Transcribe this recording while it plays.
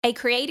A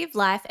Creative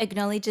Life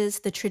acknowledges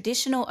the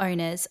traditional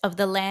owners of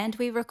the land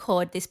we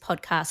record this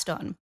podcast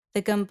on,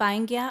 the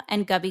Gumbaynggirr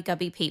and Gubbi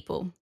Gubbi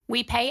people.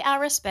 We pay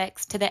our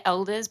respects to the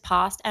elders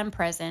past and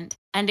present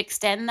and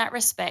extend that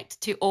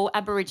respect to all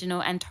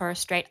Aboriginal and Torres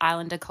Strait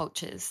Islander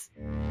cultures.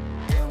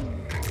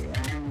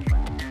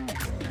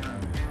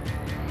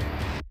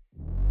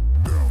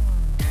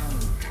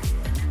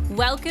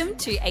 Welcome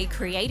to A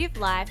Creative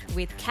Life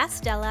with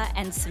Castella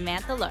and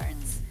Samantha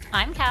Lawrence.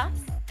 I'm Cass.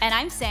 And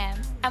I'm Sam.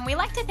 And we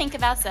like to think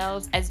of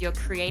ourselves as your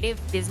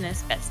creative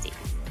business besties.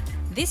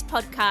 This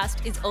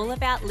podcast is all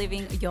about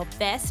living your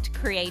best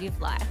creative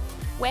life.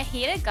 We're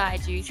here to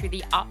guide you through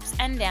the ups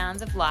and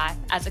downs of life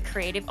as a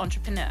creative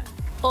entrepreneur.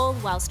 All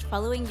whilst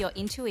following your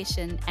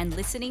intuition and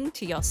listening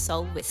to your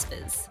soul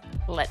whispers.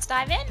 Let's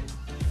dive in.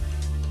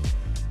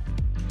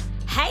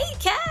 Hey,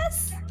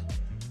 Cass!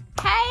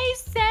 Hey,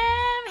 Sam!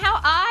 How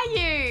are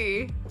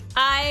you?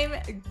 I'm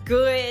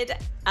good.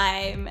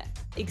 I'm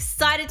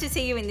excited to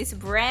see you in this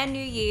brand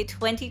new year,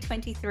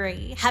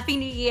 2023. Happy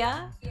New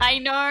Year. I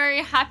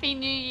know. Happy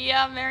New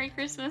Year. Merry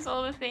Christmas,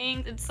 all the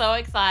things. It's so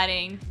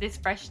exciting, this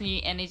fresh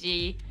new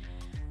energy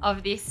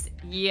of this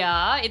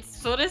year. It's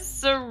sort of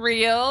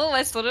surreal.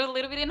 We're sort of a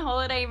little bit in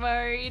holiday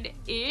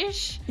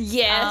mode-ish.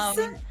 Yes.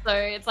 So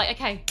it's like,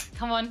 okay,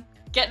 come on,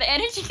 get the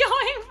energy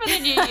going for the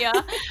new year.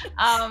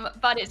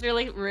 But it's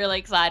really, really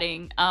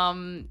exciting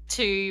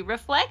to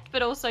reflect,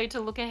 but also to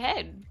look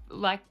ahead,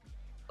 like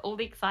all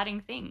the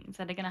exciting things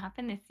that are going to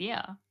happen this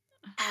year.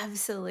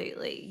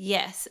 Absolutely.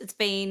 Yes. It's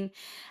been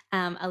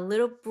a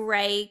little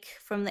break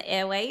from the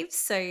airwaves.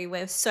 So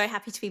we're so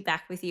happy to be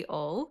back with you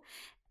all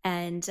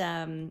and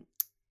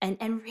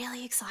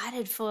really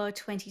excited for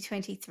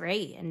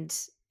 2023 and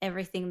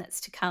everything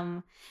that's to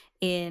come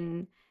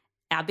in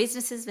our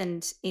businesses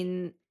and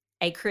in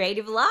A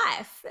Creative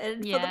Life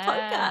and for the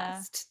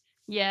podcast.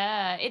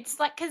 Yeah. It's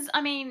like, because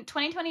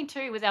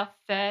 2022 was our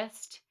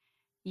first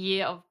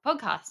year of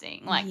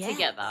podcasting,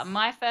 together.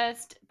 My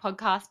first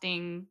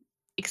podcasting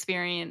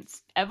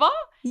experience ever.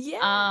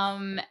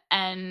 Yeah.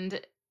 And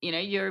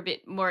you're a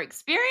bit more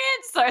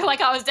experienced, so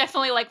I was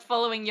definitely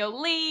following your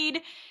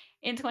lead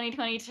in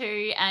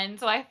 2022, and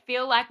so I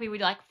feel like we were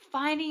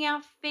finding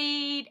our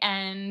feet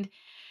and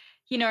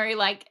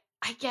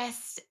I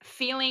guess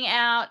feeling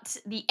out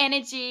the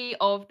energy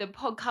of the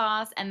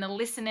podcast and the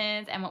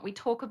listeners and what we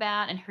talk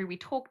about and who we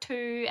talk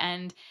to.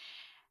 And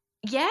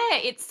yeah,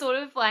 it's sort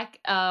of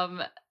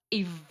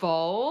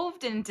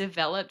evolved and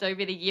developed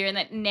over the year, and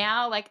that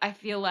now I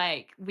feel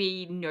like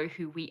we know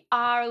who we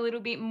are a little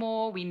bit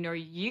more. We know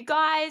you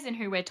guys and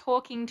who we're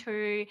talking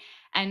to,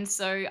 and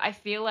so I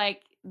feel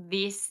like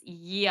this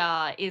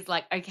year is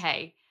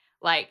okay,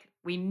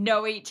 we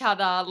know each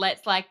other.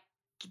 Let's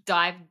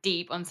dive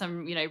deep on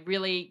some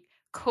really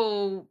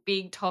cool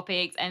big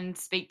topics and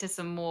speak to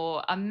some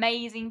more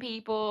amazing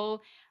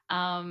people.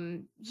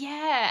 And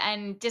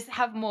just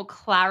have more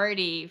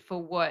clarity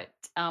for what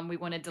we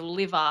want to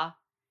deliver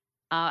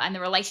and the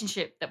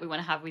relationship that we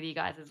want to have with you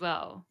guys as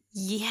well.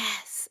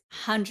 Yes,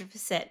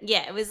 100%.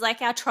 Yeah, it was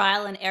our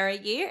trial and error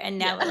year, and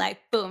now we're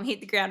boom, hit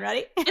the ground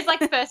running. It's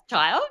like first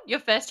child. Your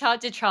first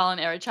child's your trial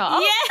and error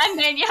child. Yeah. And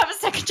then you have a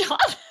second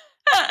child.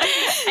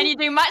 And you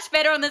do much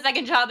better on the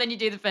second child than you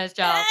do the first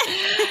child.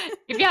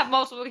 If you have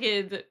multiple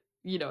kids,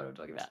 you know what I'm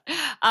talking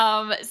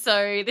about.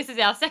 So this is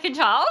our second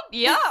child.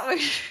 Yeah.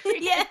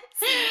 Yes.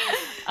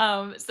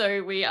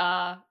 So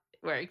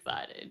we're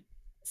excited.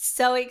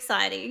 So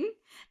exciting.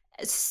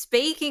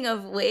 Speaking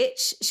of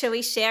which, shall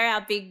we share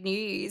our big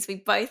news? We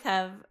both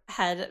have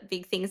had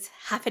big things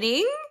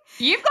happening.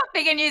 You've got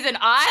bigger news than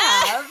I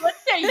have. Let's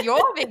share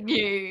your big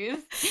news.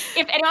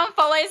 If anyone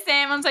follows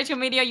Sam on social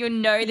media, you'll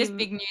know this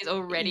big news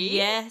already.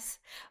 Yes.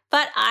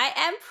 But I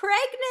am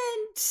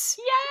pregnant.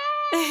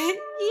 Yay!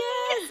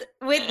 Yes.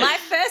 With my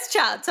first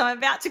child. So I'm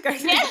about to go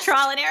through the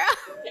trial and error.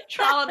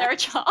 Trial and error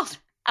child.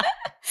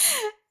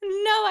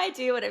 No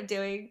idea what I'm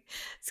doing.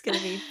 It's going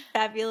to be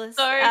fabulous.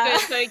 So good.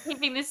 So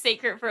keeping this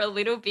secret for a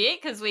little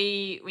bit because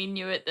we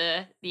knew at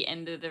the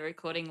end of the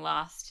recording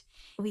last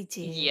we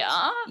did.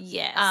 Yeah.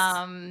 Yes.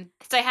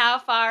 So how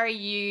far are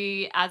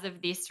you as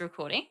of this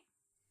recording?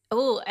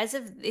 Oh, as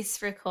of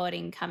this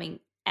recording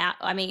coming out,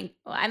 I'm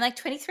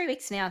 23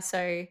 weeks now,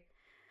 so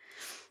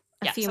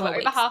a few more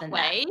weeks over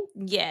halfway.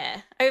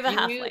 Yeah, over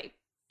halfway.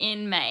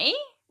 In May?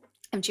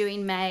 I'm due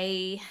in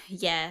May,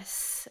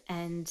 yes.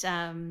 And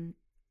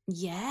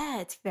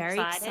it's very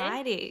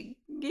exciting.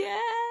 Yeah.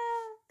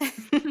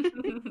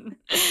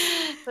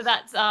 So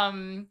that's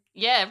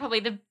probably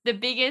the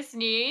biggest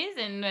news,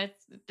 and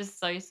it's just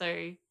so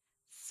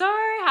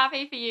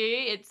happy for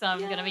you. It's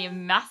gonna be a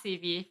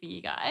massive year for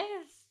you guys.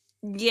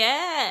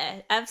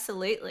 Yeah,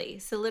 absolutely.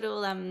 It's a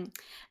little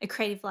A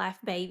Creative Life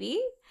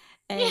baby.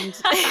 And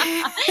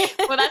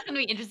well, that's gonna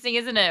be interesting,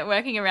 isn't it?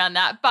 Working around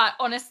that. But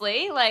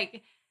honestly,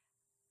 I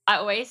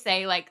always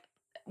say,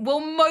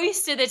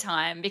 most of the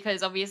time,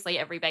 because obviously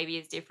every baby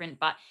is different,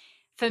 but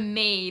for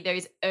me,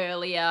 those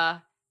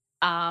earlier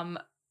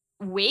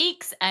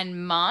weeks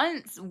and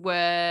months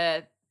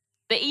were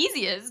the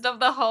easiest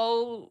of the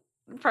whole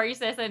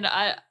process. And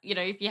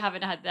if you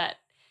haven't had that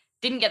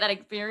didn't get that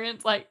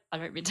experience. Like, I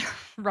don't mean to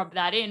rub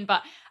that in,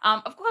 but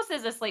of course,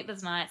 there's the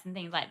sleepless nights and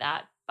things like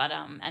that, but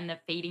and the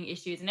feeding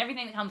issues and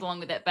everything that comes along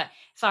with it. But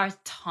as far as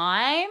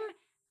time,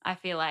 I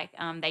feel like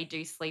they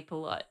do sleep a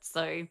lot,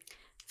 so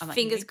I might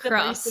Fingers make the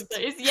most of crossed.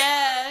 those.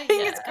 Yeah, yeah,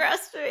 Fingers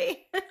crossed for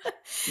me.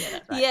 yeah.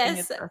 That's right.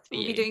 Fingers Yes, crossed for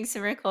we'll be you. doing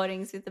some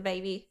recordings with the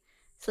baby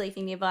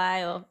sleeping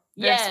nearby or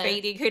Yes,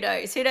 breastfeeding. Who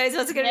knows? Who knows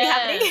what's going to be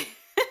happening? yes.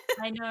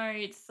 I know,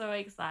 it's so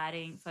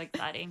exciting, so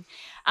exciting.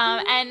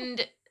 And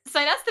so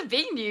that's the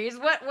big news.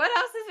 What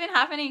else has been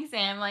happening,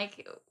 Sam?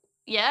 Like,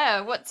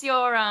 yeah, what's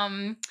your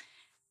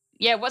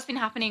yeah, what's been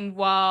happening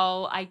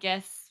while I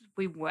guess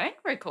we weren't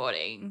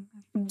recording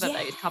for Yeah,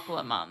 those couple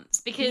of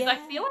months? Because I yeah.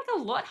 feel like a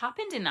lot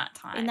happened in that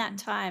In that time.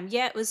 time,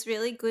 yeah, it was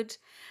really good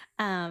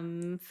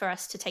for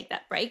us to take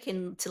that break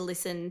and to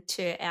listen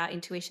to our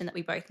intuition that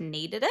we both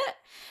needed it.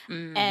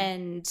 Mm,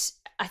 And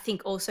I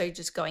think also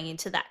just going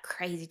into that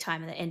crazy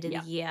time at the end of the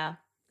yeah, year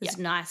yeah. was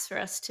nice for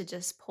us to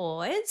just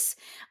pause.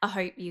 I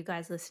hope you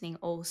guys listening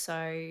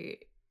also,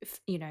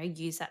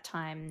 use that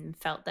time and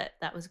felt that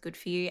that was good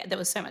for you. There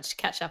was so much to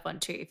catch up on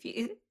too if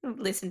you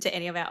listen to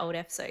any of our old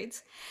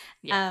episodes.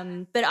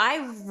 Yeah. But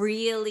I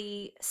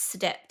really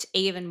stepped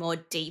even more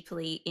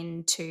deeply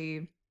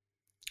into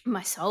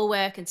my soul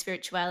work and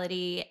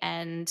spirituality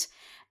and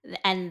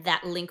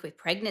that link with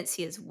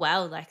pregnancy as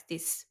well. Like,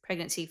 this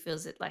pregnancy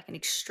feels like an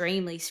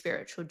extremely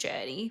spiritual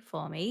journey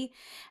for me.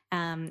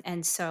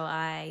 And so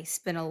I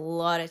spent a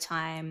lot of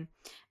time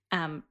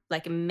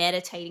like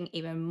meditating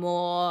even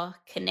more,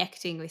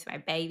 connecting with my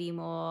baby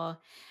more,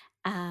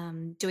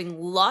 doing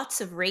lots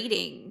of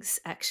readings,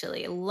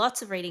 actually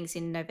lots of readings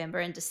in November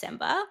and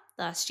December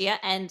last year.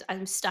 And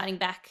I'm starting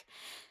back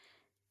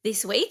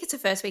this week. It's the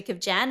first week of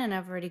Jan, and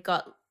I've already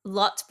got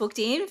lots booked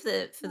in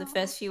for the Oh,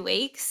 first few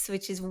weeks,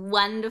 which is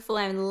wonderful.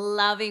 I'm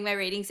loving my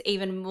readings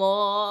even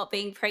more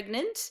being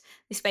pregnant.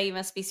 This baby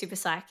must be super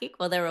psychic.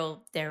 Well, they're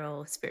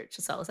all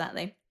spiritual souls, aren't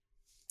they?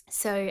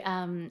 So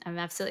I'm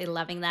absolutely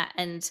loving that.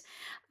 And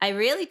I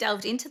really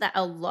delved into that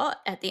a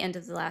lot at the end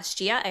of the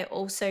last year. I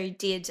also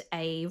did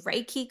a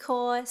Reiki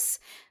course.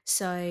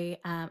 So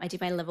I did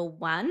my level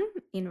 1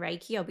 in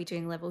Reiki. I'll be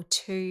doing level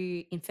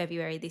 2 in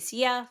February this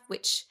year,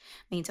 which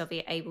means I'll be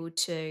able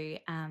to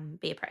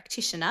be a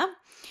practitioner,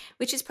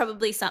 which is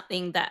probably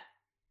something that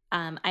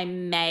I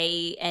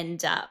may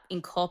end up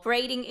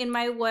incorporating in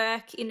my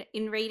work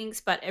in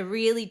readings, but I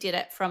really did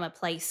it from a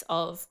place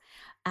of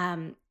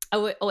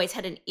always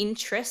had an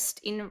interest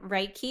in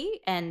Reiki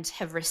and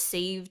have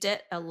received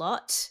it a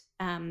lot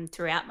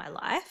throughout my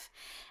life.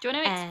 do you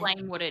want to And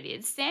explain what it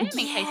is, Sam?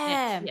 In case it,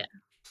 yeah, yeah,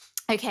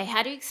 okay,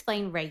 how do you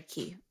explain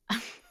Reiki?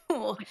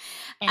 like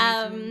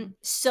energy.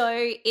 So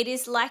it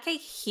is like a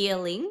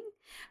healing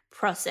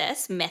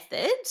process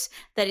method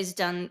that is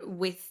done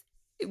with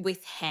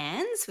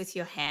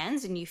your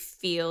hands, and you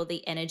feel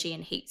the energy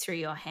and heat through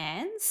your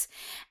hands.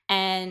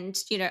 And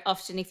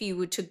often if you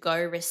were to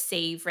go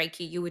receive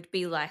Reiki, you would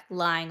be like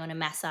lying on a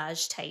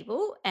massage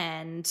table,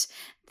 and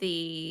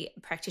the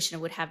practitioner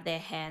would have their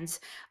hands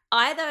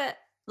either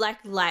like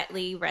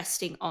lightly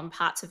resting on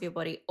parts of your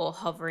body or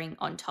hovering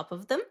on top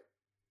of them.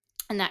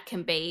 And that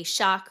can be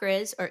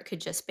chakras, or it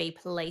could just be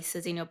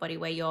places in your body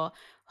where you're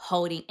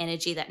holding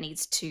energy that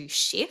needs to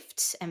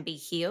shift and be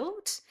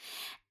healed.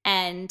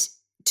 And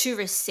to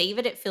receive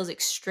it, it feels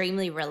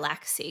extremely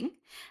relaxing,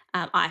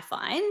 I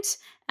find.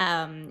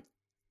 Um,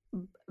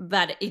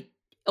 but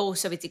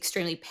it's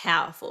extremely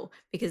powerful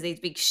because these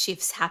big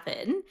shifts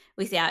happen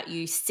without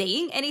you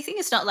seeing anything.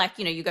 It's not like,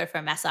 you go for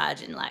a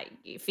massage and like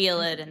you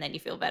feel it Mhm. and then you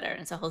feel better.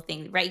 And it's a whole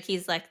thing. Reiki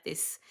is like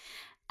this,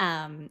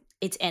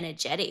 it's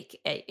energetic,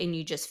 and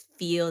you just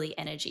feel the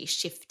energy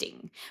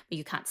shifting, but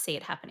you can't see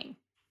it happening.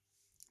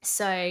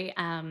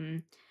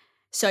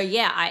 So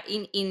yeah,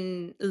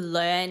 in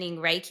learning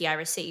Reiki, I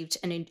received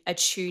an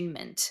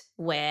attunement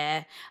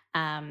where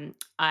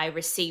I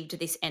received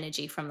this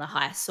energy from the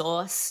higher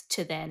source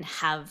to then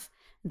have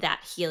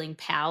that healing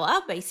power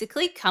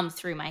basically come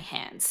through my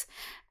hands.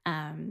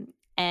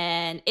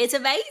 And it's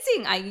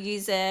amazing. I've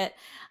used it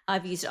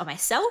on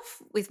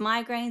myself with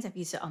migraines. I've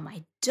used it on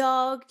my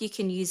dog. You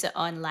can use it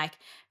on like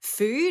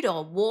food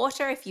or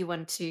water if you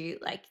want to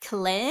like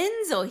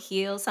cleanse or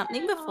heal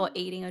something before Wow.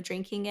 eating or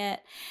drinking it.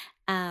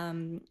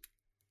 Um,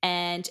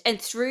 and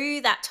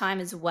through that time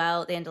as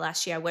well, at the end of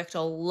last year, I worked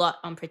a lot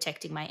on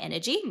protecting my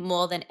energy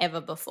more than ever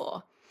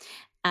before.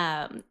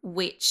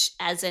 Which,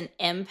 as an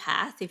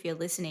empath, if you're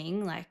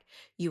listening, like,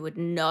 you would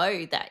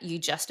know that you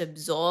just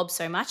absorb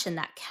so much, and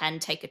that can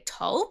take a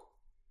toll.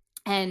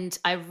 And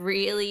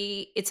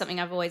it's something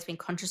I've always been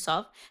conscious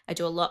of. I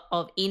do a lot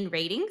of in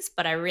readings,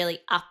 but I really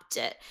upped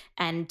it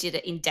and did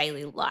it in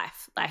daily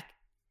life, like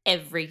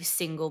every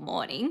single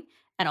morning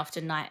and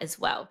often night as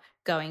well,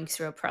 going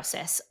through a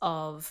process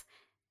of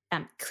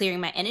clearing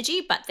my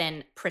energy, but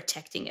then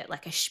protecting it,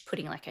 like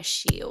putting like a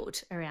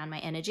shield around my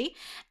energy.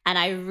 And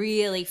I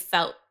really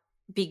felt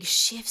big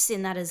shifts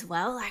in that as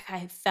well. Like,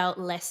 I felt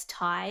less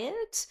tired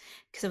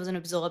because I wasn't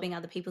absorbing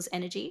other people's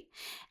energy,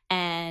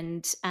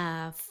 and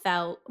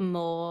felt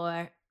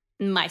more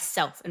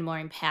myself and more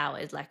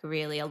empowered, like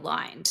really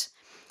aligned.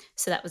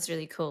 So that was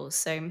really cool.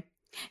 So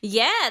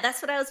yeah,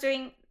 that's what I was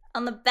doing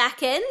on the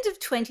back end of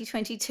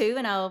 2022,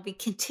 and I'll be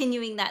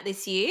continuing that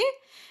this year.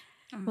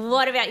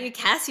 What about you, Amazing.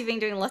 Cass? You've been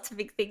doing lots of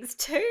big things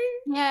too.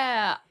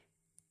 Yeah.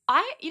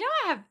 I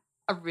have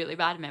a really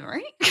bad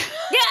memory.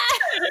 Yeah.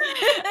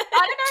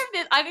 I don't know if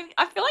this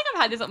I feel like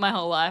I've had this up my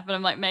whole life, but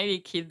I'm like, maybe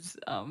kids,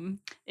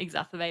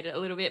 exacerbate it a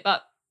little bit,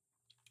 but,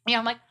 yeah,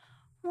 I'm like,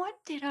 "What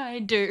did I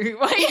do?"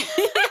 Like,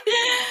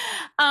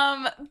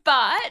 um,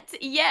 but,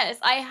 yes,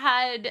 I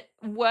had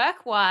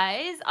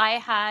work-wise, I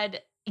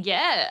had,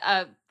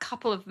 yeah, a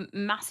couple of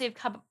massive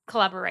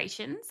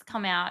collaborations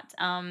come out,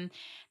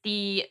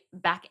 the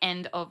back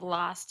end of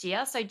last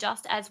year. So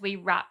just as we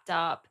wrapped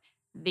up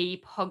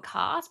the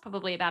podcast,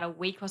 probably about a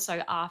week or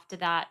so after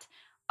that,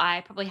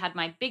 I probably had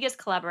my biggest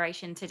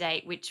collaboration to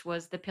date, which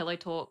was the Pillow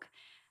Talk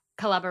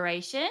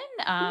collaboration,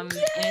 in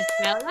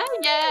Australia.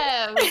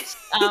 Yeah, which,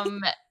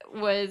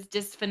 was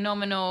just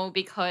phenomenal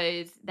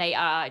because they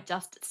are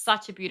just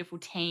such a beautiful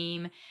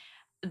team.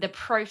 The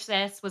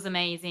process was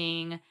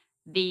amazing.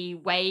 The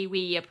way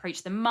we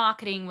approached the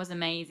marketing was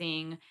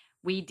amazing.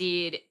 We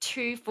did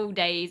 2 full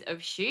days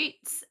of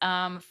shoots,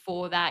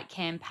 for that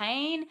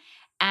campaign,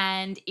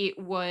 and it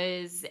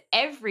was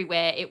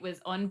everywhere. It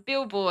was on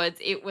billboards,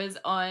 it was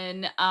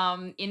on,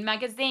 in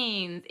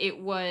magazines, it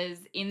was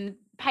in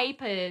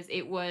papers,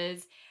 it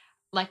was,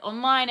 like,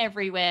 online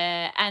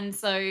everywhere, and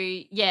so,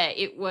 yeah,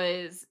 it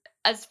was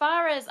as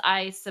far as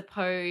I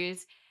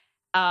suppose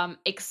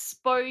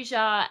exposure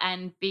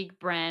and big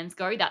brands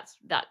go,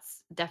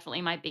 that's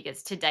definitely my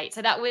biggest to date.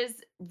 So that was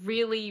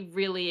really,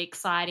 really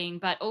exciting,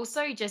 but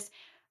also just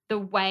the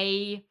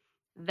way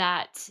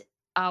that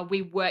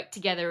we work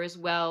together as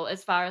well,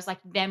 as far as like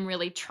them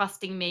really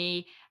trusting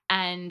me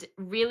and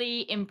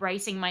really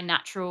embracing my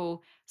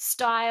natural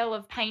style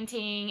of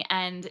painting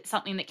and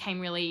something that came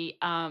really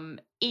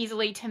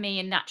easily to me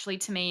and naturally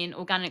to me and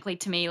organically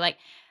to me, like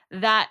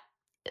that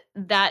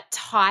that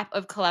type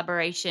of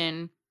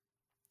collaboration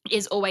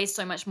is always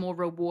so much more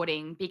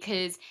rewarding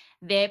because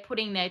they're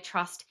putting their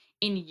trust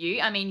in you.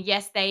 I mean,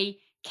 yes, they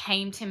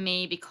came to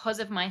me because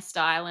of my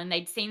style and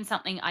they'd seen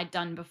something I'd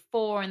done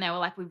before and they were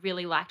like, we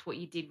really liked what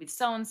you did with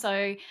so and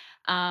so.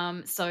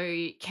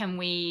 So can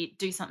we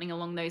do something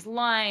along those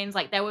lines?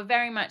 Like they were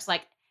very much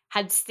like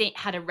had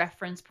a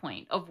reference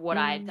point of what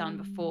I had done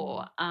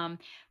before. Mm.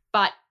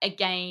 But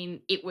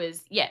again, it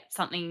was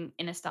something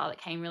in a style that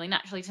came really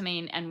naturally to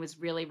me and was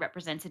really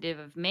representative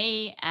of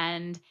me.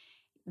 And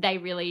they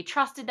really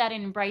trusted that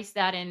and embraced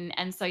that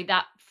and so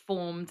that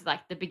formed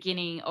like the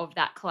beginning of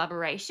that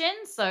collaboration.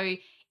 So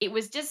it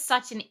was just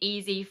such an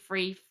easy,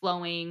 free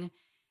flowing,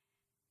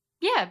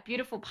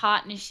 beautiful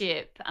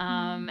partnership.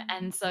 Mm.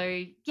 And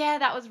so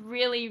that was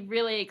really,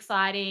 really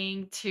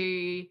exciting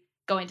to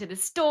go into the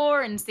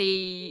store and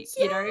see,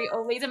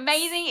 all these Yes.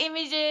 amazing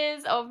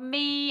images of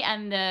me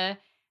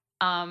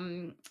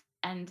um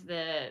and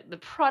the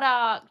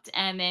product,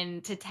 and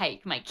then to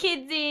take my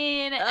kids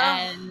in Oh,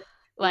 and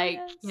like,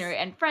 yes.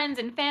 and friends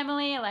and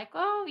family are like,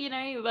 oh,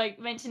 like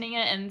mentioning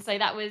it. And so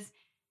that was,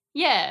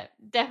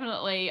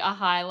 definitely a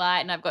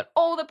highlight. And I've got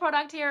all the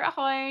product here at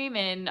home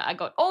and I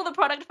got all the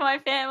product for my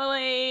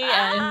family.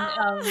 And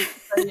Ah.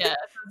 so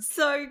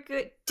So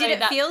good. Did so it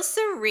that feel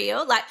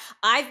surreal? Like,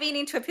 I've been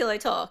into a pillow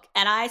talk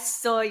and I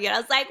saw you and I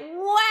was like,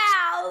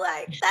 "Wow,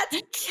 like, that's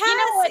you know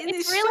Cass what? in It's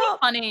this really shop."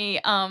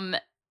 funny.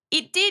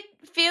 It did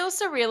feel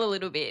surreal a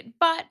little bit,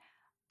 but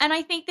and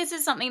I think this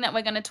is something that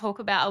we're going to talk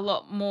about a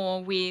lot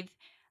more with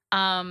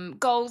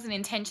goals and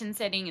intention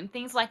setting and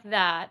things like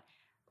that.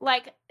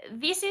 Like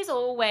this is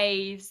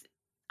always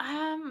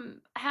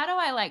how do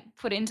I like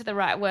put it into the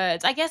right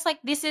words? I guess like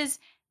this is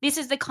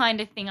the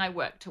kind of thing I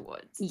work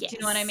towards. Do you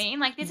know what I Yes. mean?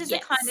 Like this is the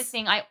kind of Yes.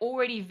 thing I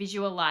already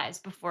visualize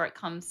before it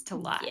comes to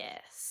life.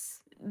 Yes.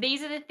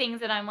 These are the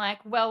things that I'm like,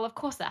 "Well, of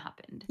course that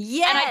happened."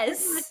 And I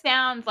don't wanna Yes.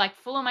 sound, like,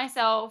 full of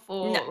myself No.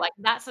 or, like,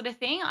 that sort of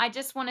thing. I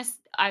just wanna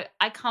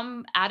I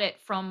come at it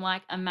from,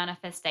 like, a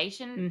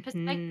manifestation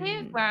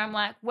perspective Mhm. where I'm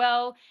like,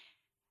 "Well,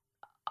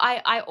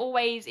 I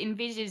always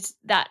envisaged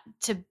that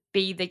to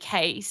be the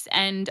case,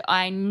 and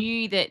I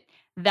knew that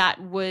that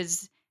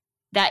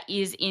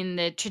is in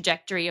the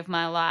trajectory of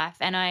my life,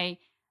 and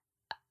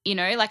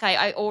like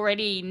I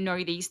already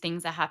know these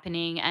things are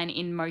happening and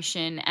in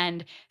motion.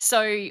 And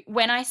so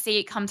when I see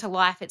it come to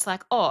life, it's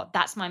like, oh,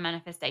 that's my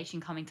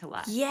manifestation coming to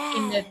life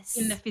in the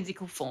Yes.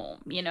 physical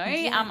form, you know?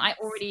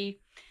 Yes.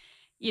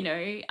 You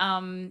know,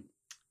 um,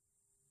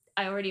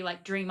 I already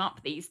like dream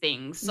up these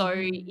things. So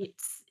Mhm.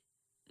 it's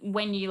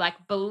when you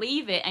like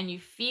believe it and you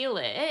feel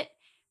it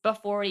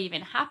before it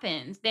even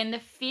happens, then the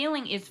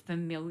feeling is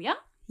familiar.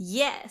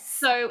 Yes.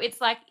 So it's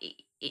like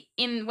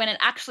in when it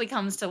actually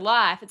comes to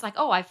life, it's like,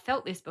 "Oh, I've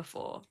felt this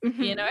before,"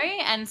 you know?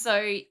 Mhm. And so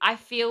I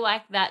feel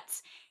like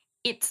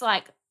it's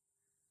like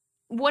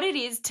what it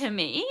is to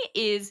me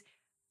is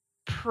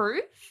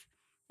proof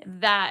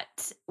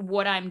that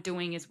what I'm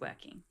doing is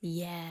working.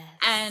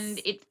 And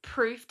Yes. it's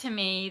proof to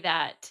me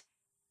that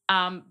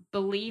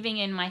believing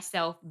in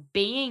myself,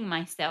 being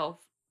myself,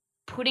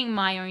 putting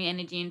my own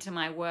energy into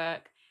my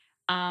work,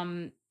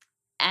 um,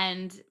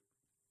 and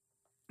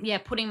yeah,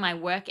 putting my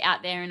work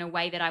out there in a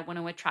way that I want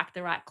to attract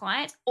the right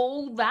clients,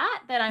 all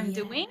that I'm Yeah.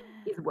 doing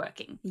is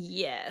working.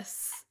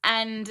 Yes.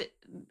 And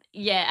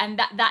yeah, and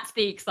that's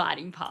the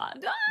exciting part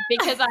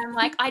because I'm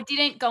like, I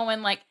didn't go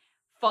and like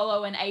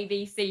follow an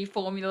ABC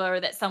formula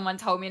that someone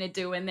told me to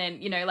do and then,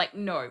 like,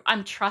 no,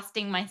 I'm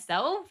trusting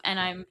myself and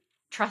I'm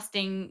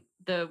trusting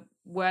the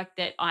work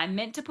that I'm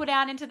meant to put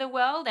out into the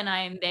world and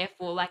I am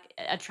therefore like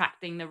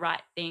attracting the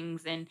right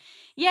things. And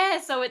yeah,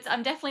 so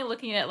I'm definitely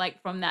looking at it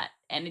like from that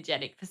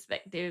energetic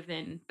perspective.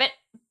 And but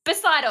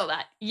beside all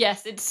that,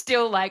 yes, it's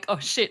still like, oh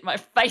shit, my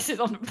face is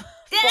on the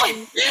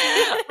bottom.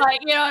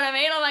 Like, you know what I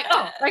mean? I'm like,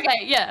 "Oh,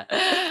 okay,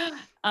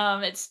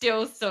 yeah." It's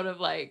still sort of,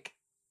 like,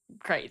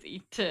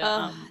 crazy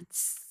Oh,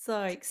 it's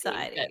so see, but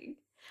exciting.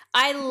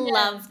 I yeah.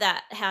 love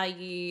that how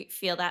you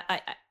feel that.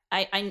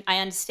 I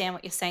understand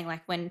what you're saying,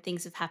 like, when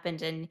things have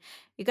happened and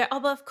you go, "Oh,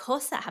 but of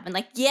course that happened."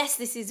 Like, yes,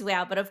 this is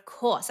wow, but of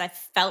course I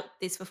felt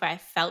this before, I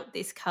felt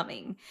this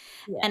coming.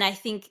 Yeah. And I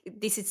think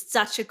this is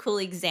such a cool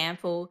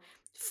example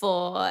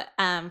for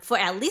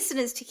our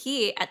listeners to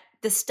hear at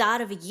the start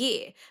of a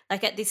year,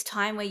 like at this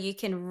time where you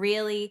can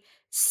really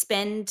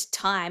spend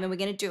time, and we're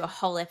going to do a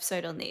whole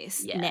episode on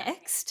this Yeah.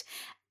 next,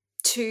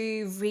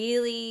 to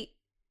really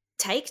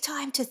take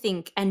time to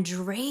think and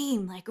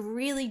dream, like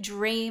really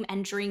dream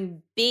and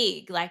dream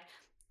big, like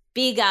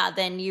bigger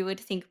than you would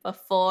think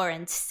before,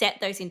 and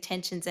set those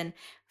intentions and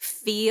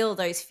feel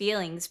those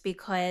feelings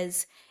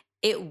because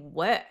it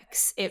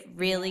works. It Yeah.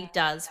 really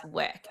does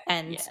work.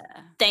 And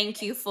Yeah.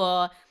 thank you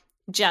for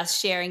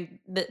just sharing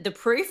the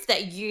proof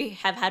that you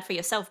have had for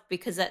yourself,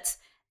 because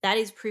that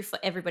is proof for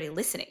everybody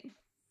listening.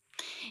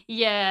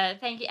 Yeah,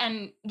 thank you,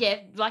 and yeah,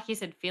 like you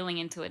said, feeling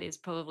into it is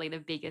probably the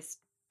biggest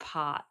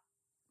part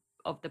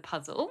of the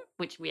puzzle,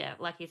 which yeah,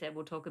 like you said,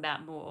 we'll talk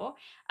about more.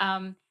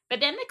 But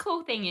then the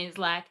cool thing is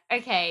like,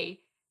 okay,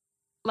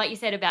 like you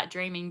said about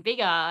dreaming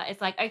bigger, it's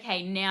like,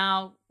 okay,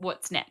 now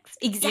what's next?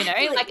 Like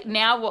Exactly.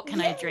 now what can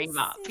I dream Yes.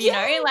 up?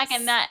 Like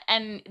Yes.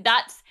 and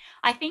that's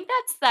I think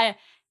that's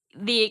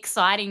the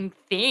exciting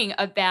thing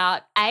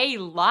about A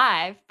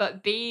life,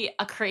 but B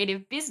a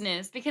creative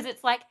business because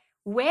it's like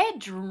we're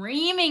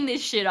dreaming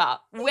this shit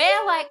up.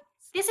 We're like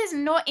Yes. this is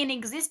not in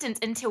existence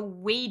until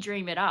we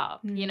dream it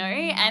up? Mm.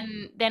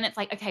 And then it's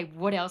like, okay,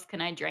 what else can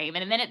I dream?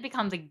 And then it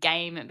becomes a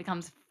game, it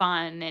becomes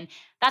fun, and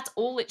that's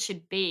all it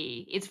should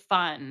be is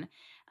fun.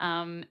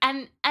 And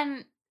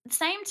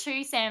same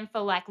too, Sam,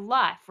 for like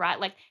life, right?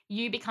 Like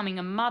you becoming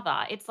a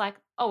mother. It's like,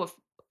 oh, if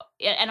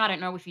and I don't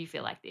know if you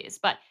feel like this,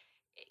 but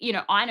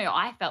I know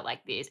I felt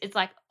like this. It's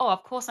like, oh,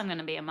 of course I'm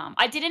gonna be a mum.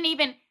 I didn't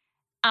even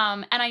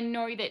and I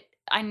know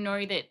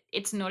that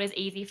it's not as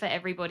easy for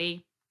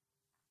everybody,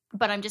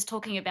 but I'm just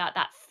talking about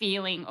that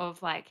feeling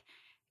of like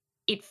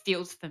it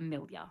feels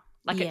familiar.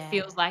 Like it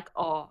feels Yeah. like,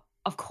 oh,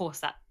 of course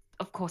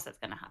that's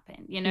gonna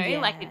happen,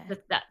 Like it's Yeah.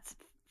 just that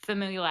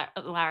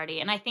familiarity.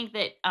 And I think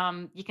that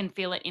you can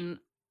feel it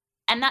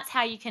and that's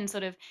how you can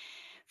sort of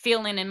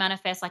feel in and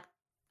manifest like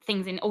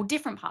things in all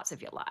different parts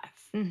of your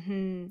life.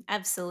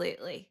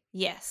 Absolutely.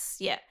 Yes.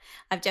 Yeah.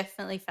 I've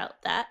definitely felt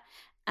that.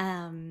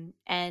 And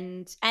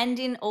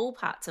in all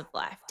parts of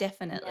life,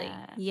 definitely.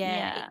 Yeah.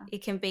 Yeah. It, Yeah.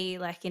 it can be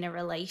like in a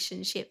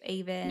relationship Yeah.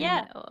 even,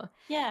 or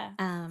Yeah.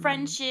 um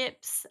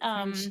Friendships.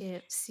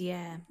 friendships.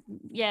 Yeah.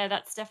 Yeah,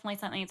 that's definitely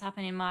something that's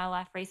happened in my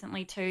life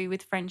recently too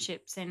with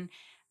friendships and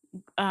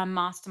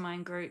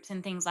mastermind groups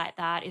and things like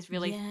that is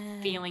really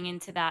Yeah. feeling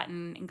into that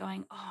and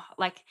going, oh,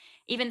 like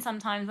even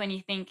sometimes when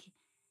you think,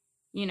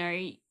 you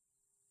know,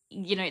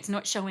 it's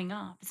not showing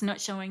up, it's not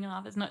showing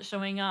up, it's not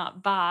showing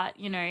up, but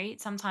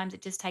sometimes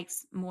it just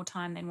takes more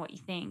time than what you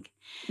think.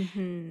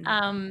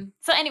 Mhm.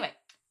 So anyway,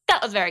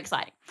 that was very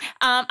exciting.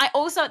 I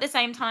also at the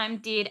same time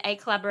did a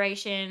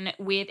collaboration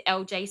with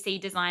LJC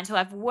Designs, who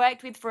I've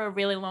worked with for a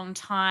really long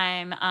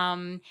time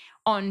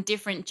on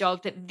different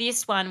jobs, but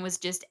this one was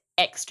just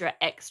extra,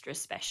 extra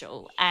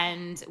special.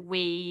 And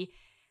we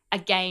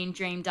again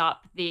dreamed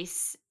up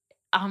this.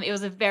 It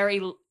was a very,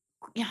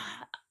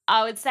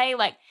 I would say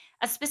like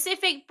a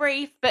specific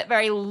brief, but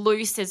very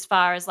loose as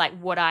far as like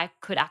what I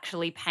could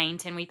actually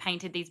paint. And we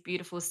painted these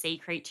beautiful sea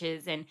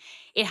creatures, and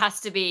it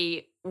has to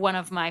be one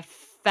of my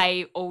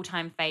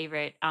all-time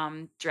favorite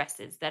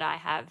dresses that I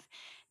have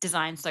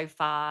designed so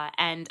far.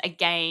 And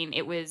again,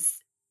 it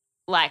was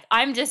like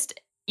I'm just,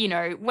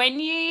 when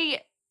you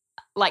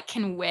like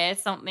can wear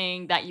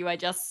something that you are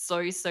just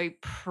so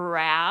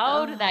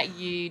proud Oh, that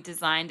you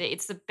designed it.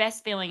 It's the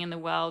best feeling in the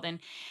world. And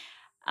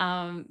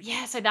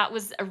yeah, so that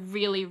was a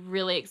really,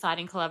 really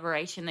exciting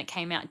collaboration that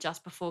came out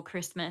just before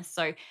Christmas.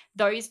 So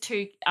those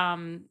two,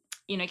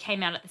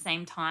 came out at the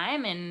same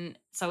time. And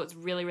so it's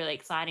really, really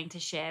exciting to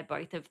share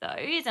both of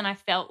those. And I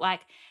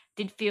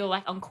did feel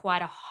like on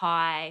quite a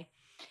high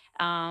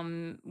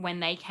when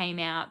they came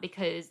out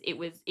because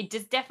it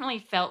just definitely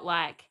felt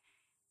like,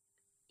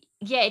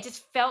 yeah, it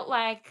just felt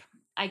like,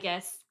 I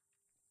guess,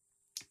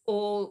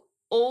 all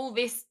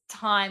this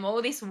time,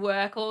 all this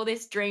work, all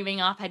this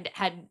dreaming up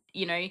had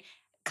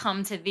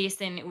come to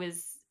this, and it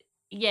was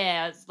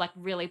yeah, it was like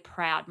really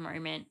proud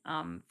moment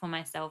for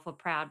myself, a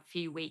proud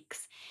few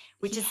weeks,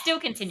 which is still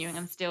continuing.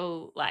 I'm yes.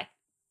 still like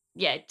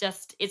yeah,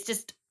 just it's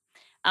just,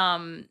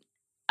 um,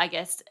 I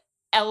guess,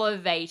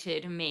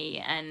 elevated me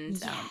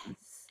Yes.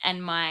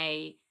 and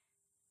my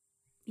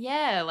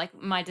yeah, like,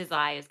 my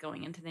desires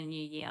going into the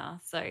new year.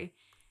 So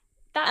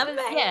that was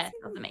Amazing.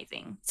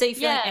 amazing. So you're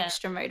feeling Yeah.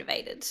 extra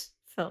motivated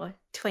for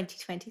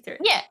 2023.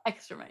 Yeah,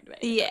 extra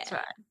motivated, Yeah. that's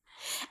right.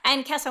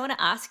 And Cass, I want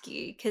to ask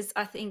you because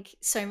I think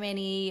so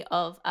many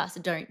of us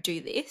don't do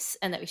this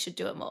and that we should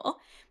do it more.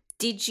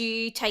 Did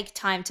you take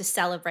time to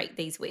celebrate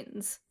these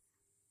wins?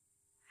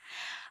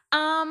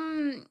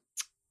 Um,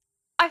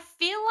 I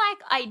feel like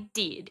I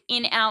did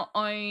in our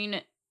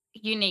own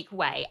unique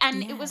way.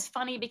 And it Yeah. was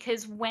funny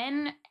because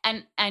when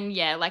and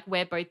yeah, like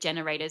we're both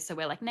generators, so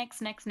we're like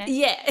next, next, next.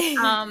 Yeah.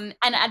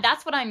 And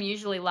that's what I'm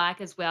usually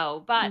like as well.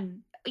 But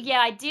Mm. yeah,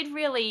 I did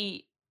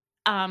really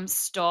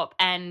stop,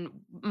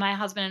 and my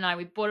husband and I,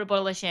 we bought a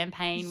bottle of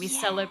champagne, we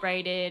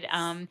celebrated,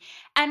 Yes.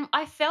 and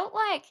I felt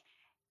like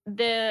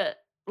the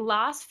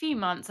last few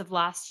months of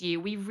last year,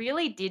 we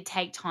really did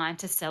take time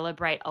to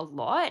celebrate a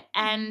lot.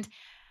 And Mm.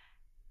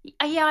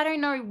 yeah, I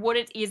don't know what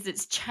it is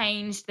that's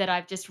changed that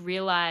I've just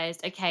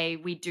realized, okay,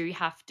 we do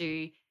have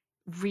to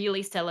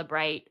really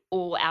celebrate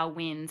all our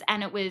wins.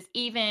 And it was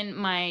even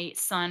my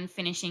son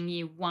finishing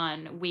year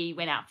one, we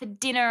went out for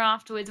dinner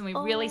afterwards and we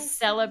really Awesome.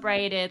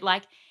 celebrated,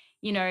 like,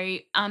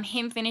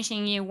 him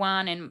finishing year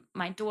one and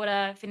my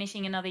daughter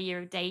finishing another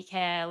year of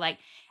daycare. Like,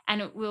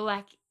 and we were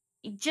like,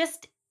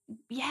 just,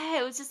 yeah,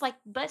 it was just like,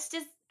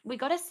 we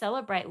got to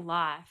celebrate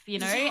life,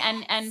 and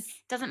it Yes.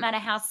 doesn't matter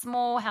how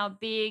small, how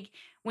big,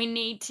 we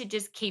need to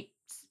just keep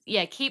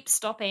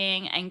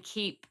stopping and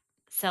keep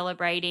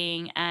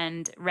celebrating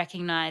and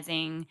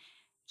recognizing,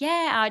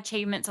 yeah, our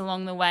achievements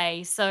along the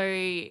way. So,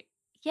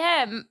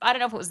 yeah, I don't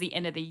know if it was the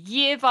end of the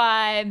year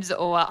vibes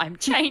or I'm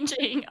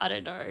changing. I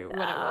don't know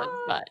what it was,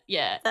 Oh, but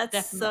yeah,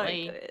 that's so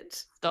definitely good.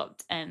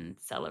 stopped and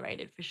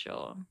celebrated for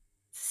sure.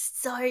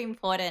 So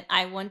important.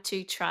 I want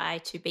to try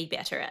to be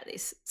better at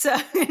this. So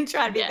I'm gonna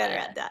try to be better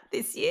Yeah. at that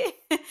this year.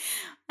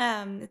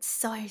 It's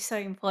so, so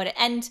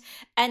important.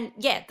 And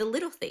yeah, the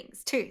little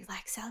things too,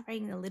 like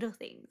celebrating the little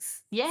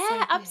things. So Yeah,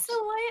 good.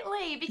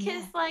 absolutely.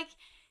 Because, Yeah. like,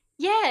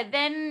 yeah,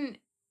 then,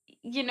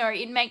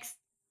 it makes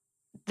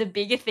the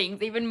bigger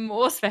things even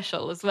more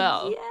special as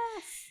well.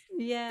 Yes.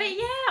 But Yes.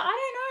 yeah,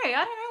 I don't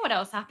know what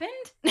else happened.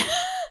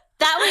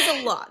 That was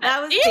a lot.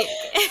 That was Yeah. big.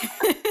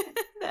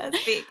 That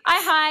was big.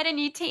 I hired a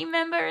new team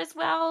member as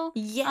well,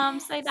 so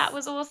that Yes.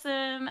 was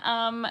awesome.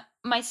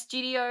 My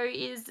studio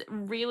is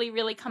really,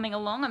 really coming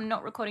along. I'm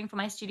not recording for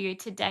my studio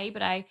today,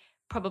 but I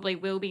probably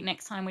will be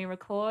next time we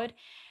record,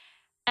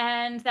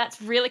 and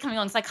that's really coming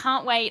on, so I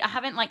can't wait. I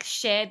haven't, like,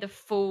 shared the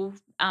full,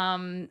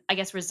 I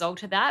guess,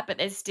 result of that, but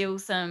there's still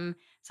some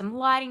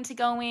lighting to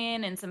go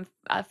in and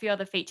a few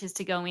other features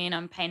to go in.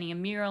 I'm painting a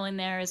mural in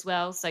there as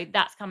well, so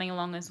that's coming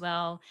along as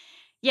well.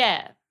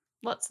 Yeah,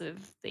 lots of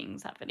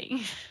things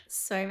happening.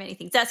 So many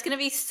things. That's gonna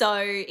be so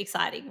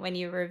exciting when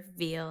you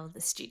reveal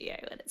the studio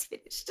when it's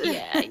finished.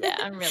 Yeah, yeah,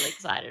 I'm really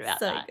excited about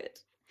So that. good.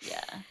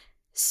 Yeah.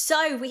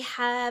 So we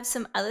have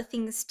some other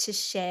things to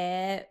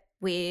share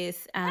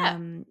with Yeah.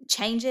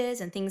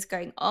 changes and things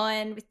going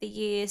on with the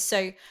year.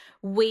 So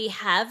we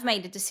have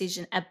made a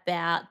decision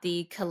about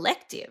the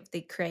collective,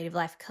 the Creative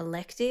Life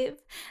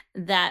Collective,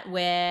 that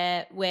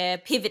we're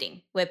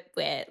pivoting. We're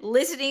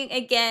listening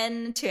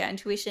again to our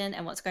intuition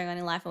and what's going on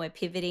in life, and we're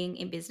pivoting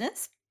in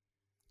business.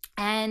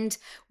 And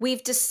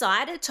we've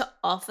decided to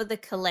offer the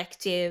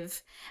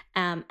collective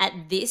at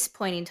this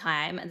point in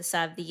time at the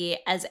start of the year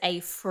as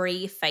a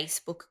free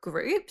Facebook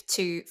group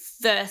to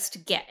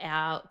first get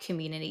our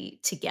community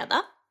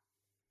together.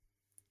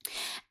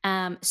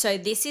 So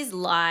this is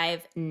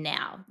live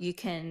now. You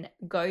can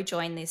go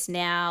join this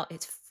now.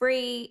 It's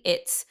free.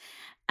 It's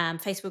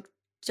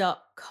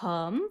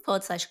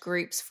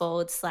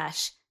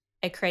facebook.com/groups/,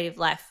 a creative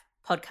life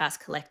podcast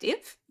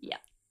collective. Yeah.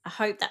 I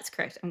hope that's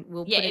correct, and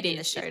we'll Yeah, put it it in the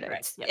is. show It's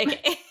correct. notes. Yep.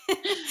 Okay.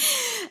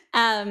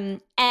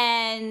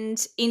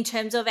 And in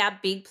terms of our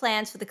big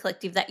plans for the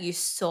collective that you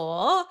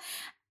saw,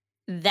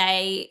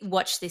 they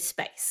watch this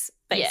space,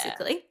 Yeah.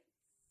 basically.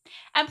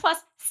 And plus,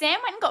 Sam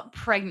went and got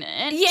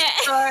pregnant, Yeah.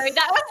 so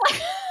that was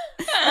like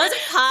That was a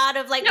part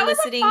of, like, that was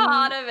a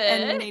part listening of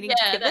and it. needing to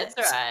Yeah, that's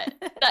pivot. right.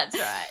 That's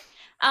right.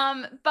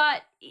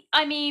 But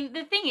I mean,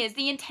 the thing is,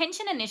 the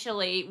intention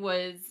initially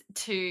was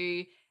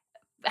to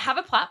have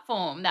a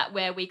platform that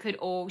where we could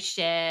all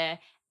share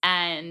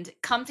and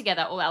come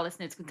together, all our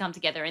listeners could come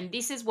together. And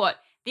this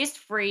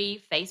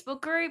free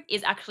Facebook group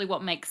is actually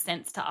what makes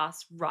sense to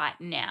us right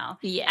now.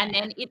 And Yeah.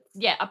 then it's,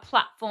 yeah, a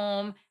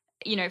platform,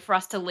 for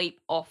us to leap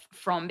off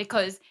from,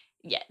 because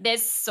yeah,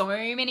 there's so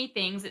many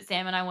things that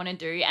Sam and I want to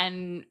do,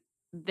 and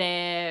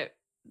there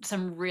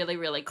some really,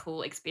 really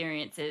cool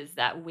experiences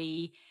that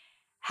we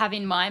have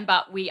in mind,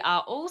 but we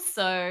are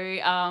also,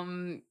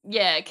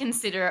 yeah,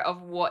 considerate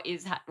of what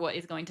is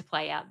going to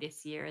play out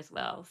this year as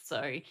well.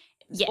 So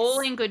it's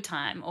all Yes. in good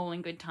time, all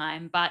in good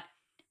time. But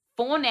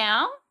for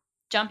now,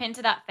 jump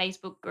into that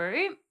Facebook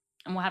group,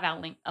 and we'll have a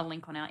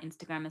link on our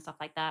Instagram and stuff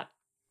like that.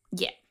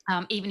 Yeah.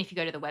 Even if you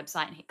go to the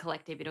website and hit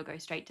collective, it'll go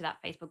straight to that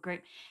Facebook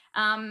group.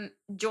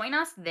 Join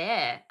us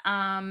there.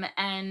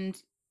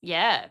 And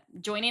yeah,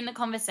 join in the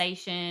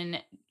conversation.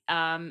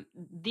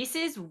 This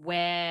is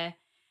where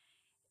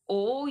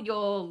all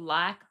your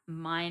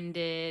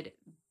like-minded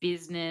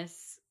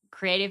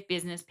creative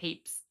business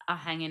peeps are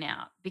hanging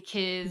out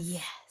because,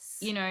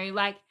 Yes.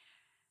 like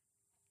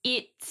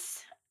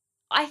it's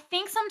I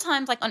think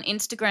sometimes, like, on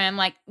Instagram,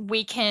 like,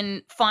 we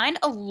can find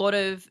a lot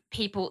of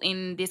people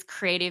in this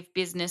creative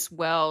business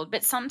world,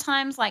 but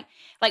sometimes,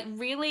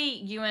 really,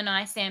 you and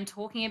I, Sam,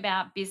 talking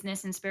about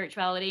business and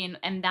spirituality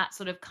and that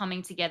sort of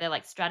coming together,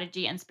 like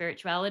strategy and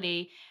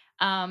spirituality.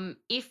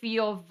 If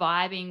you're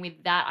vibing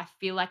with that, I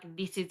feel like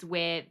this is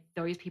where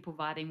those people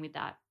vibing with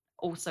that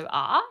also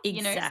are, so that you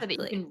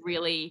Exactly. can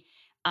really,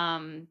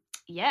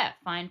 yeah,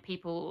 find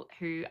people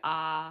who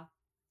are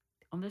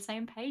on the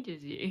same page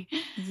as you. So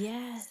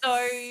Yes.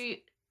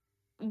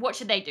 what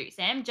should they do,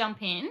 Sam?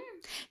 Jump in?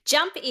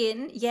 Jump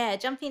in, yeah,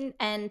 jump in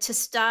and to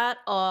start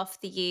off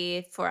the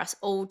year for us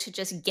all to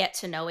just get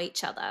to know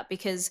each other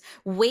because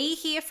we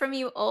hear from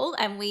you all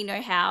and we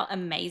know how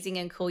amazing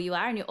and cool you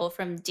are, and you're all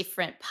from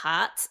different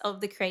parts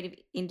of the creative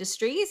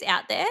industries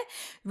out there.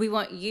 We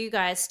want you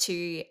guys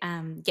to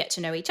get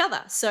to know each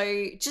other.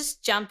 So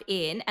just jump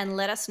in and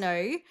let us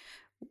know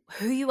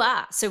who you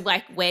are. So,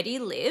 like, where do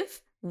you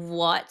live?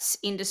 What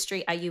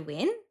industry are you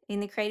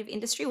in the creative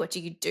industry? What do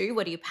you do?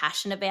 What are you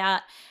passionate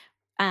about?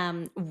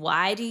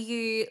 Why do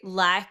you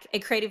like a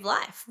creative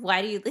life?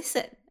 Why do you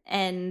listen?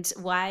 And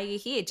why are you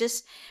here?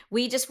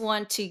 We just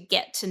want to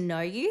get to know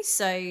you.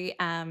 So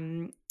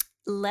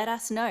let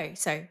us know.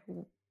 So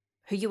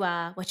who you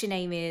are, what your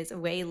name is,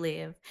 where you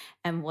live,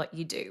 and what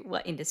you do,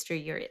 what industry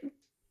you're in.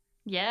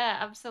 Yeah,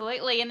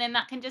 absolutely. And then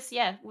that can just,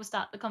 yeah, we'll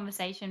start the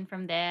conversation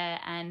from there.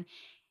 And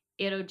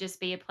it'll just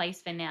be a place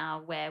for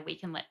now where we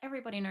can let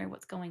everybody know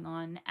what's going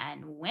on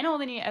and when all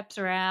the new apps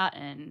are out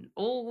and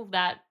all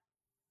that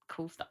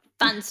cool stuff.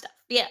 Fun stuff.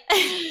 Yeah.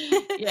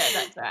 Yeah,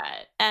 that's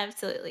right.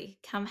 Absolutely.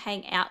 Come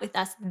hang out with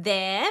us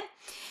there.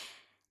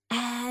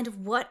 And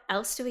what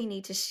else do we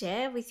need to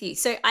share with you?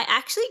 So I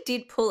actually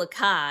did pull a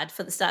card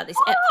for the start of this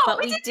ep, Oh, but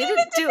we we didn't even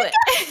didn't do do the it.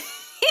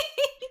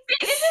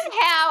 This is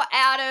how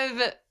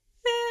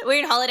We're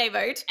in holiday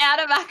mode.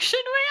 out of action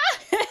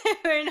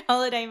We're in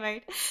holiday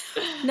mode.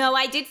 we are. No,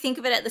 I did think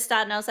of it at the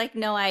start and I was like,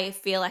 no, I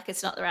feel like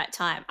it's not the right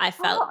time. I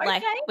Oh, felt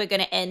like okay. we're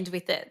going to end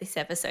with it this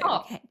episode. Oh,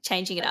 Okay,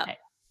 changing it up. okay.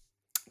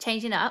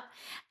 Changing it up.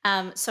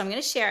 So I'm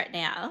going to share it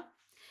now.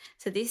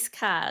 So this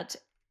card,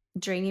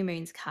 Dreamy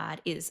Moon's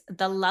card, is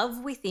the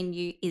love within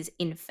you is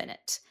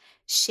infinite.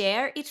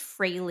 Share it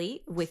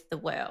freely with the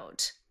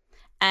world.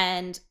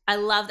 And I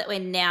love that we're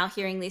now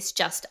hearing this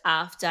just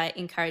after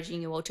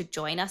encouraging you all to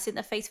join us in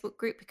the Facebook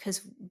group,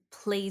 because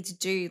please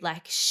do,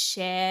 like,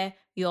 share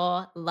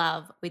your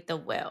love with the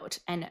world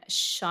and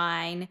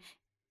shine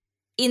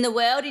in the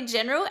world in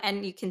general.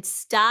 And you can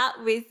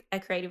start with a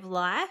creative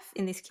life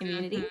in this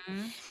community.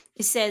 Mhm.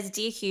 It says,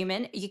 "Dear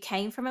human, you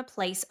came from a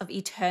place of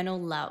eternal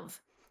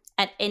love.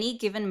 At any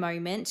given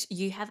moment,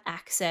 you have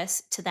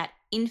access to that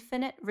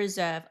infinite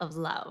reserve of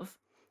love.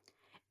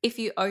 If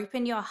you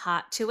open your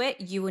heart to it,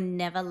 you will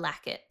never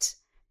lack it.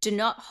 Do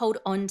not hold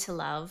on to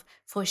love,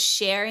 for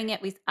sharing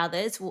it with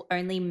others will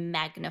only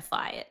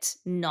magnify it,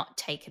 not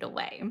take it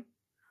away."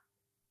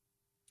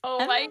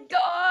 Oh my Um,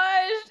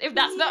 gosh. If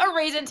that's yeah. not a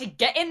reason to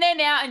get in there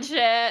now and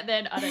share,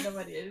 then I don't know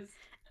what is.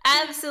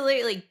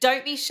 Absolutely.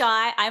 Don't be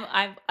shy.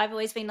 I've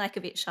always been like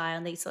a bit shy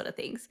on these sort of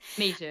things.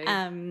 Me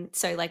too.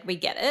 So like we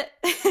get it.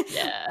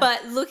 Yeah.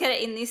 But look at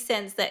it in this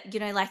sense that,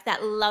 like,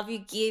 that love you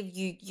give,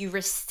 you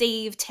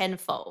receive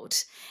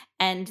tenfold.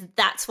 And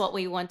that's what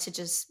we want to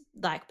just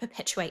like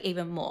perpetuate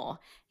even more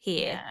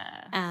here.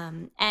 Yeah.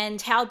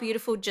 And how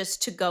beautiful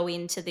just to go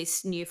into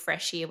this new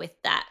fresh year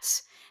with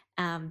that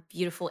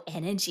beautiful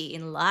energy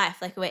in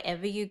life. Like,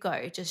 wherever you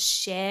go, just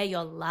share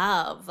your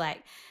love.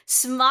 Like,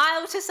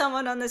 smile to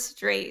someone on the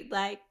street,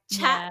 like,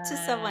 chat to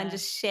someone, Yeah.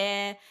 just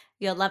share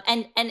your love.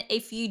 And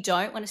if you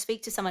don't want to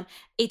speak to someone,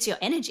 it's your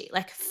energy.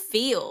 Like,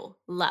 feel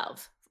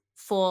love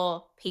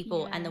for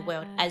people and the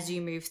world Yeah. as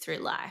you move through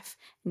life,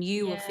 and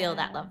you will feel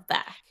that Yeah. love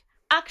back.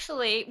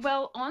 Actually,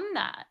 well, on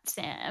that,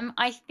 Sam,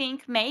 I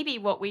think maybe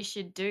what we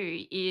should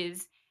do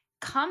is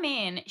come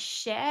in,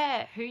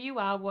 share who you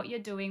are, what you're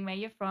doing, where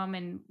you're from,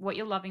 and what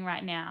you're loving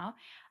right now.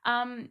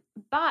 Um,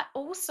 but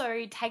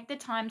also take the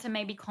time to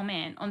maybe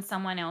comment on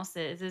someone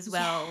else's as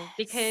well,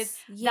 because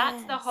Yes,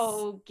 that's the yes,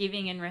 whole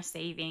giving and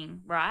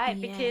receiving, right?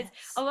 Because a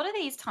yes, lot of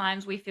these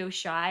times we feel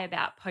shy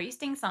about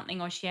posting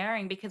something or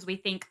sharing because we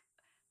think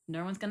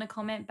no one's going to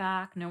comment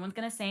back, no one's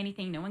going to say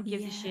anything, no one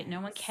gives a shit, no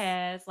one yes,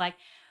 cares.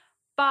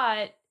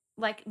 But,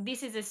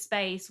 this is a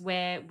space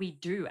where we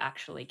do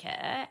actually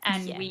care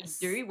and we yes,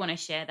 do wanna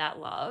share that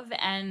love,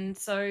 and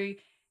so,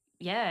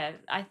 yeah,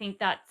 I think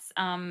that's,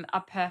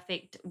 a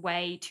perfect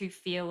way to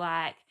feel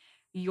like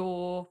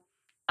you're,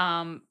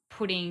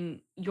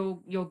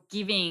 you're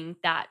giving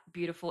that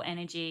beautiful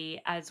energy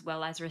as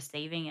well as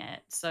receiving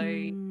it, so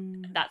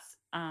mm, that's,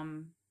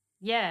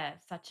 yeah,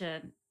 such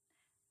a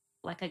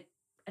like a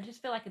I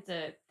just feel like it's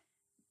a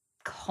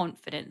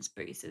confidence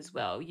boost as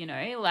well,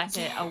 like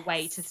a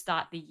way to Yes.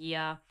 start the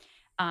year,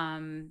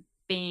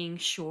 being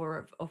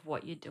sure of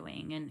what you're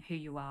doing and who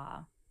you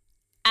are.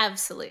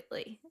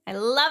 Absolutely. I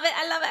love it.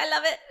 I love it. I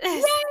love it. So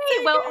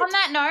Yay! Well, on good.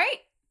 that note,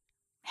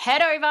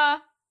 head over,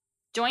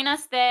 join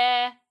us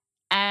there,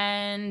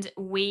 and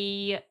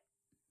we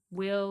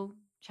will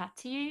chat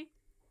to you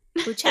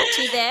We'll chat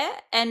to you there,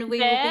 and we will be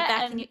there.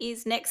 back in And your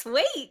ears next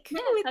week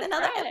yes, with that's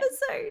another right.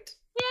 episode.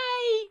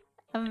 Yay!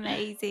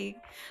 Amazing.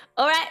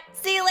 All right.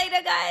 See you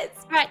later, guys.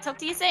 All right, talk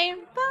to you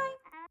soon. Bye.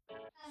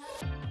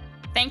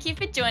 Thank you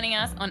for joining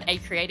us on A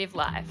Creative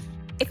Life.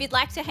 If you'd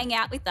like to hang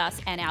out with us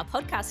and our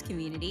podcast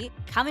community,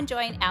 come and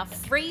join our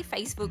free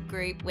Facebook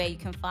group where you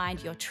can find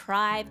your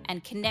tribe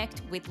and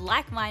connect with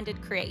like minded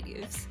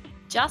creatives.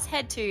 Just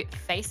head to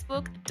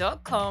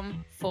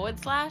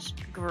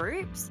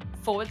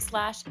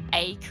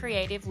facebook.com/groups/A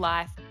Creative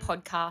Life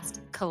Podcast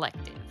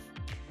Collective.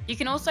 You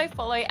can also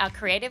follow our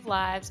creative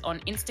lives on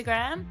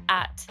Instagram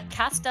at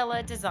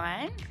Castella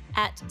Design,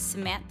 At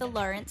Samantha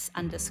Lawrence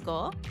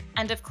 _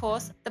 and of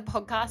course, the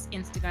podcast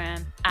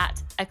Instagram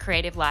at A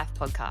Creative Life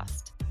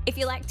Podcast. If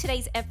you like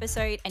today's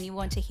episode and you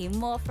want to hear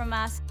more from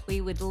us,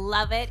 we would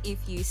love it if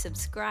you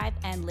subscribe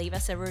and leave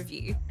us a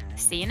review.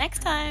 See you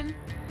next time.